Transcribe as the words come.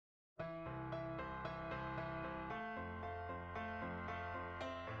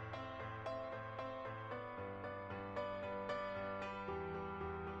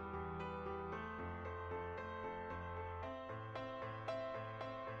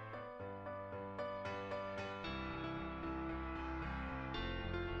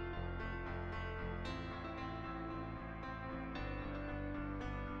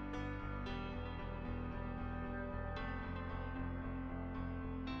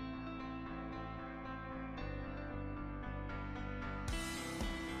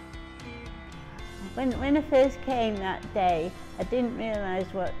When I first came that day, I didn't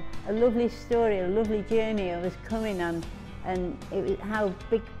realise what a lovely story, a lovely journey I was coming on, and it was how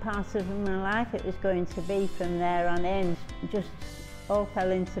big part of my life it was going to be from there on in. Just all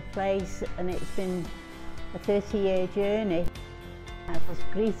fell into place, and it's been a 30-year journey. I was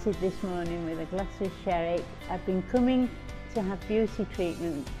greeted this morning with a glass of sherry. I've been coming to have beauty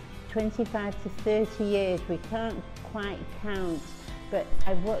treatment 25 to 30 years, we can't quite count, but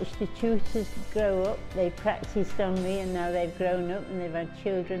I've watched the tutors grow up. They practiced on me and now they've grown up and they've had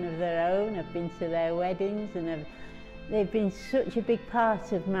children of their own. I've been to their weddings and they've been such a big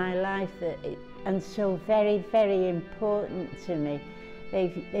part of my life and so very, very important to me.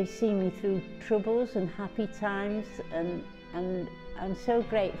 They've seen me through troubles and happy times, and I'm so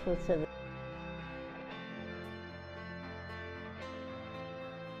grateful to them.